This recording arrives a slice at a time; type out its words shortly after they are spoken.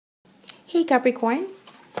Hey Capricorn,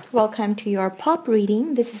 welcome to your pop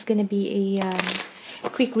reading. This is going to be a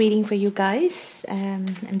quick reading for you guys. I'm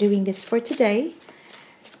doing this for today.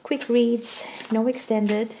 Quick reads, no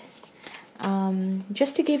extended.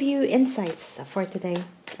 Just to give you insights for today.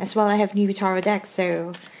 As well, I have new tarot decks,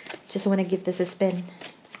 so just want to give this a spin.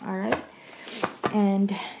 Alright?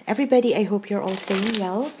 And everybody, I hope you're all staying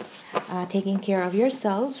well, taking care of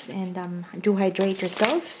yourselves, and do hydrate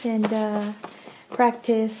yourself, and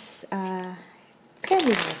practice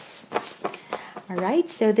cleanliness. Alright,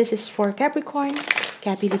 so this is for Capricorn.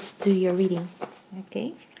 Cappy, let's do your reading.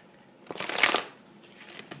 Okay.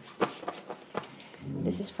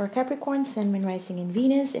 This is for Capricorn, Sun, Moon, Rising in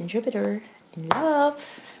Venus, and Jupiter in love.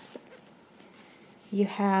 You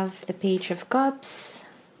have the Page of Cups,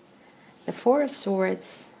 the Four of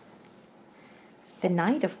Swords, the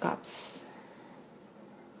Knight of Cups,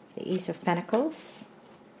 the Ace of Pentacles,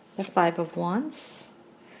 the Five of Wands,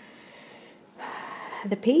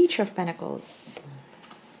 the Page of Pentacles,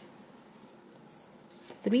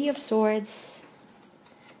 Three of Swords,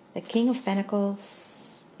 the King of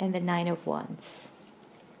Pentacles, and the Nine of Wands.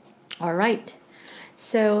 All right,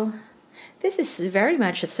 so this is very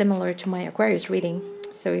much similar to my Aquarius reading.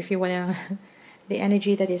 So if you want to, the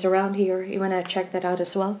energy that is around here, you want to check that out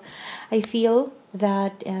as well. I feel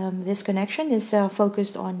that this connection is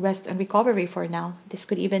focused on rest and recovery for now. This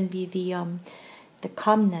could even be the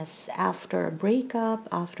calmness after a breakup,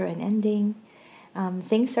 after an ending.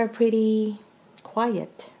 Things are pretty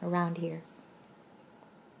quiet around here.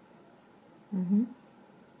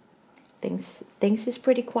 Things is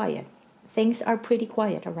pretty quiet. Things are pretty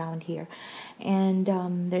quiet around here, and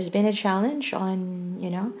there's been a challenge on, you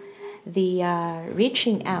know, the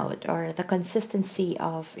reaching out or the consistency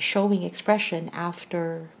of showing expression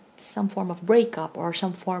after some form of breakup or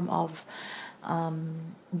some form of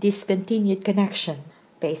discontinued connection.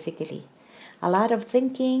 Basically, a lot of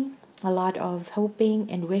thinking, a lot of hoping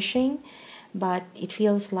and wishing, but it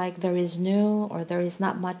feels like there is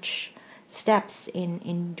not much steps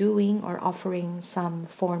in doing or offering some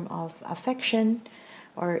form of affection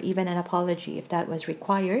or even an apology if that was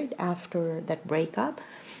required after that breakup.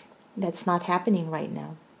 That's not happening right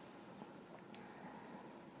now.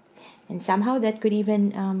 And somehow that could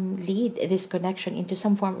even lead this connection into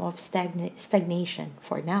some form of stagnation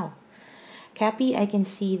for now. Cappy, I can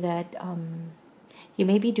see that you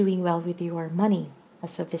may be doing well with your money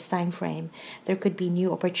as of this time frame. There could be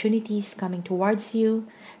new opportunities coming towards you.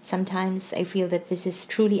 Sometimes I feel that this is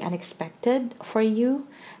truly unexpected for you.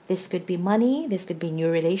 This could be money, this could be new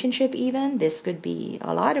relationship even, this could be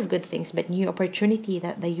a lot of good things, but new opportunity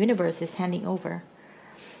that the universe is handing over.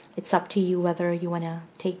 It's up to you whether you want to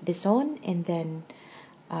take this on and then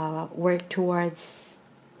work towards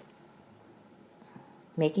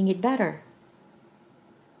making it better.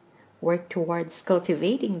 Work towards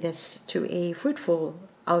cultivating this to a fruitful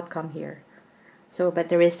outcome here. So, but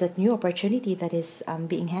there is that new opportunity that is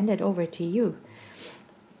being handed over to you.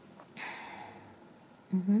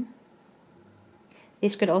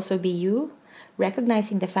 This could also be you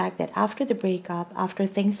recognizing the fact that after the breakup, after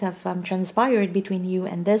things have transpired between you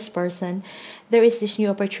and this person, there is this new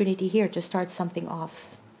opportunity here to start something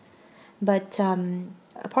off. But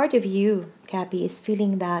a part of you, Cappy, is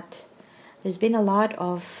feeling that there's been a lot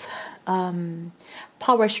of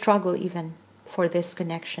power struggle even for this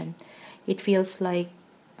connection. It feels like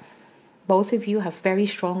both of you have very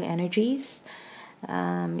strong energies.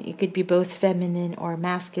 It could be both feminine or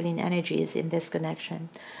masculine energies in this connection.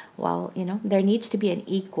 Well, you know, there needs to be an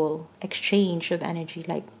equal exchange of energy.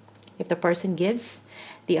 Like if the person gives,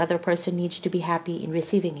 the other person needs to be happy in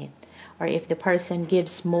receiving it. Or if the person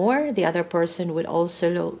gives more, the other person would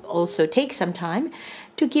also take some time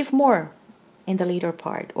to give more in the later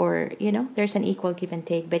part. Or, you know, there's an equal give and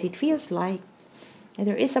take. But it feels like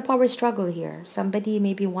there is a power struggle here. Somebody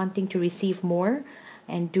may be wanting to receive more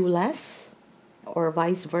and do less, or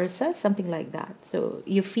vice versa, something like that. So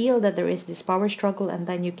you feel that there is this power struggle, and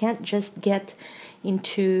then you can't just get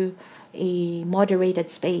into a moderated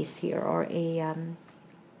space here or a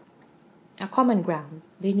common ground.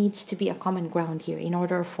 There needs to be a common ground here in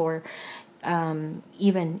order for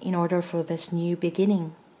in order for this new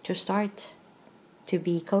beginning to start, to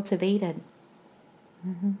be cultivated.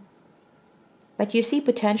 But you see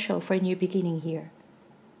potential for a new beginning here.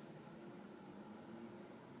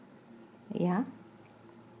 Yeah.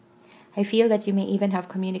 I feel that you may even have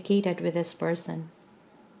communicated with this person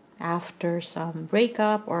after some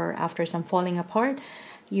breakup or after some falling apart.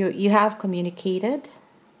 You have communicated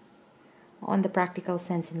on the practical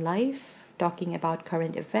sense in life, talking about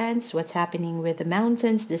current events, what's happening with the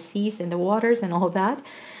mountains, the seas, and the waters, and all that.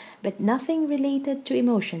 but nothing related to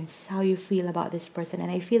emotions, how you feel about this person.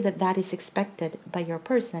 And I feel that that is expected by your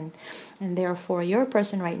person, and therefore your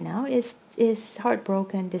person right now is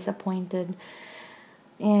heartbroken, disappointed,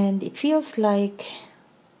 and it feels like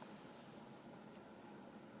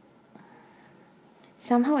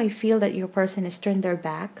somehow I feel that your person has turned their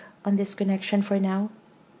back on this connection for now,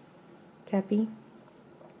 Cappy.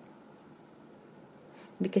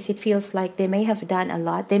 Because it feels like they may have done a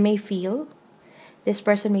lot. This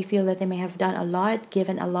person may feel that they may have done a lot,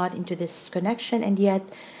 given a lot into this connection, and yet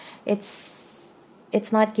it's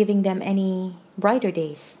not giving them any brighter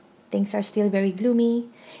days. Things are still very gloomy.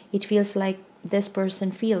 It feels like this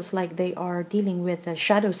person feels like they are dealing with the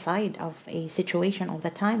shadow side of a situation all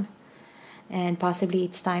the time. And possibly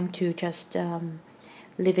it's time to just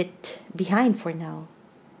leave it behind for now.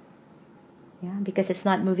 Yeah, because it's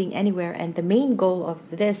not moving anywhere, and the main goal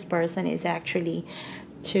of this person is actually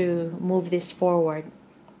to move this forward.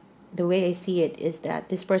 The way I see it is that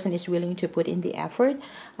this person is willing to put in the effort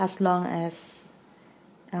as long as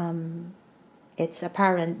it's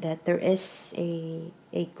apparent that there is a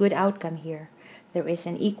good outcome here. There is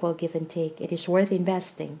an equal give and take. It is worth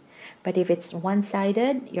investing. But if it's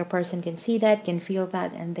one-sided, your person can see that, can feel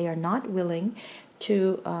that, and they are not willing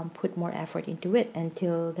to put more effort into it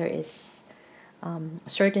until there is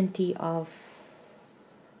certainty of,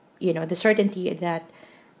 the certainty that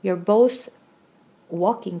you're both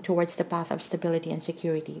walking towards the path of stability and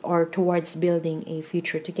security, or towards building a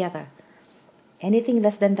future together. Anything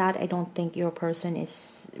less than that, I don't think your person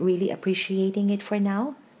is really appreciating it for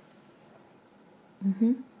now.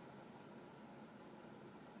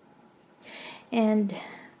 And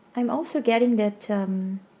I'm also getting that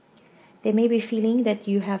they may be feeling that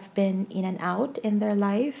you have been in and out in their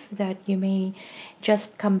life, that you may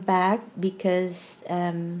just come back because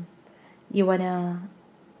you wanna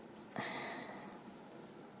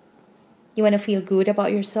feel good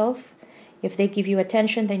about yourself. If they give you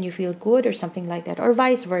attention, then you feel good, or something like that, or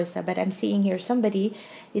vice versa. But I'm seeing here somebody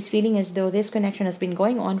is feeling as though this connection has been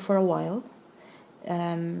going on for a while.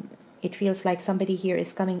 It feels like somebody here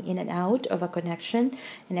is coming in and out of a connection,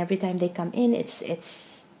 and every time they come in, it's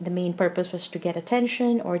the main purpose was to get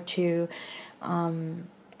attention, or to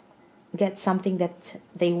get something that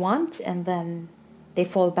they want, and then they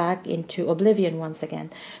fall back into oblivion once again.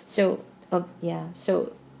 So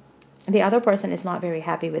so the other person is not very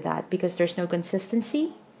happy with that, because there's no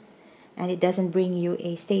consistency, and it doesn't bring you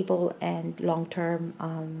a stable and long-term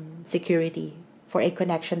security for a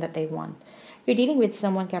connection that they want. You're dealing with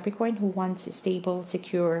someone, Capricorn, who wants a stable,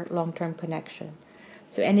 secure, long-term connection.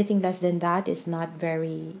 So anything less than that is not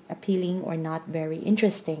very appealing or not very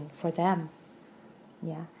interesting for them.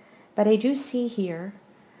 Yeah. But I do see here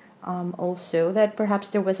also that perhaps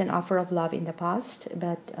there was an offer of love in the past,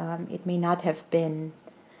 but it may not have been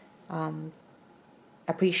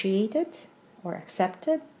appreciated or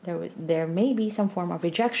accepted. There may be some form of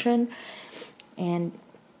rejection, and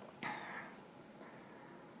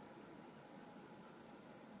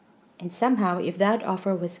somehow, if that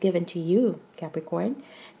offer was given to you, Capricorn,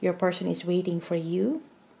 your person is waiting for you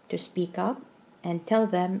to speak up and tell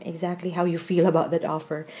them exactly how you feel about that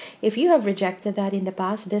offer. If you have rejected that in the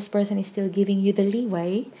past, this person is still giving you the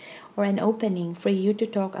leeway or an opening for you to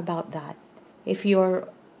talk about that. If you're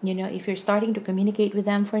starting to communicate with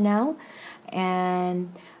them for now,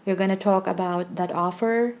 and you're going to talk about that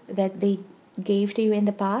offer that they gave to you in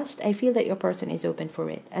the past, I feel that your person is open for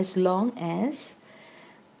it, as long as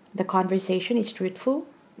the conversation is truthful,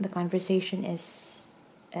 the conversation is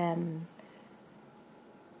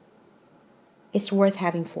worth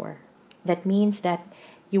having for. That means that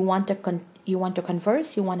you want to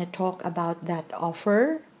converse, you want to talk about that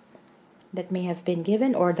offer that may have been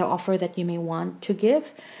given, or the offer that you may want to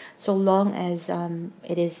give, so long as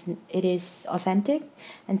it is authentic,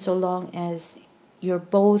 and so long as you're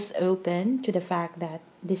both open to the fact that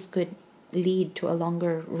this could lead to a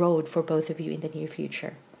longer road for both of you in the near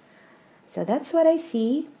future. So that's what I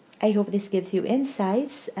see. I hope this gives you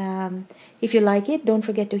insights. If you like it, don't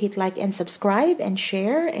forget to hit like and subscribe and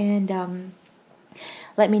share, and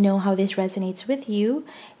let me know how this resonates with you.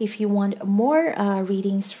 If you want more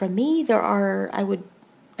readings from me, there are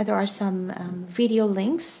some video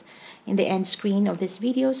links in the end screen of this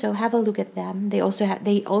video, so have a look at them. They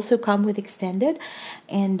also come with extended,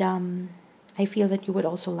 and I feel that you would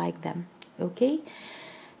also like them. Okay.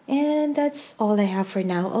 And that's all I have for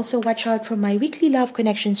now. Also, watch out for my weekly love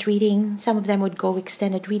connections reading. Some of them would go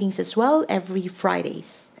extended readings as well every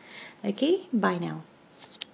Fridays. Okay, bye now.